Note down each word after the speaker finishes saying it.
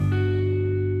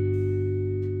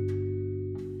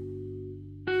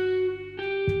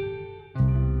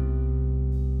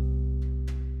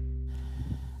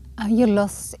you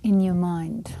lost in your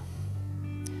mind?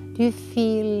 Do you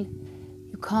feel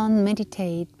you can't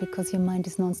meditate because your mind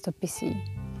is non-stop busy?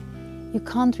 You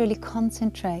can't really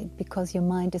concentrate because your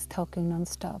mind is talking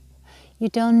non-stop. You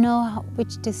don't know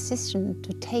which decision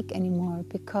to take anymore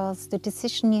because the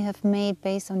decision you have made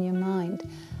based on your mind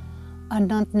are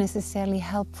not necessarily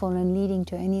helpful and leading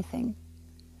to anything.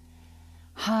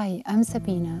 Hi, I'm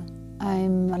Sabina.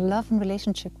 I'm a love and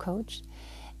relationship coach,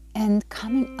 and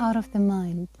coming out of the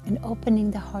mind and opening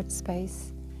the heart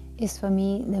space is for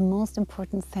me the most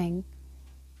important thing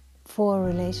for a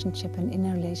relationship and in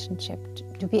a relationship,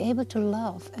 to be able to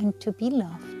love and to be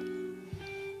loved.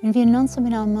 When we are non-stop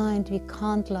in our mind, we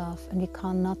can't love and we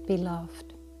cannot be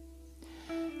loved.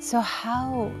 So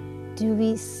how do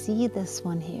we see this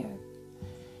one here?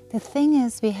 The thing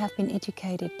is, we have been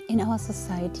educated in our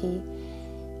society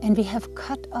and we have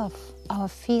cut off our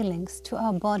feelings to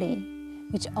our body,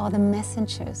 which are the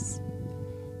messengers.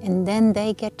 And then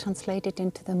they get translated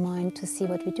into the mind to see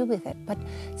what we do with it. But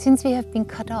since we have been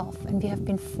cut off and we have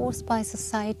been forced by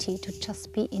society to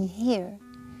just be in here,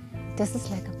 this is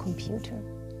like a computer.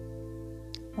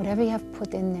 Whatever you have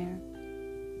put in there,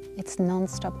 it's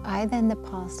non-stop, either in the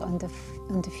past or in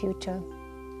the future,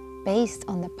 based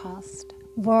on the past,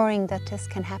 worrying that this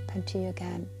can happen to you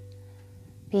again.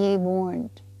 Be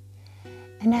warned.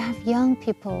 And I have young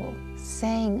people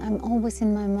saying, I'm always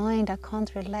in my mind, I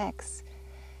can't relax.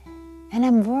 And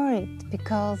I'm worried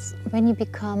because when you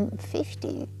become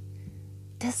 50,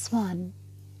 this one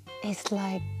is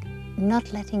like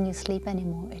not letting you sleep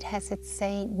anymore. It has its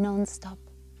say non-stop.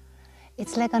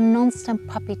 It's like a non-stop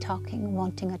puppy talking,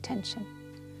 wanting attention.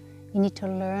 You need to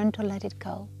learn to let it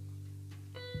go.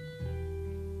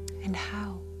 And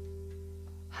how?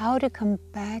 How to come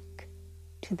back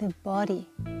to the body.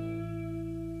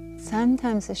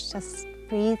 Sometimes it's just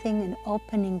breathing and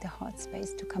opening the heart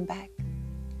space to come back.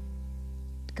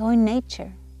 Go in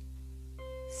nature,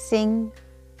 sing,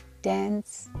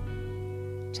 dance,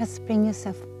 just bring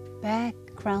yourself back,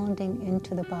 grounding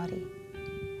into the body.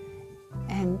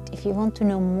 And if you want to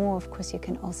know more, of course, you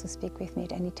can also speak with me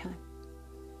at any time.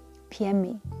 PM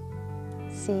me.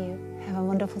 See you. Have a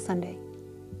wonderful Sunday.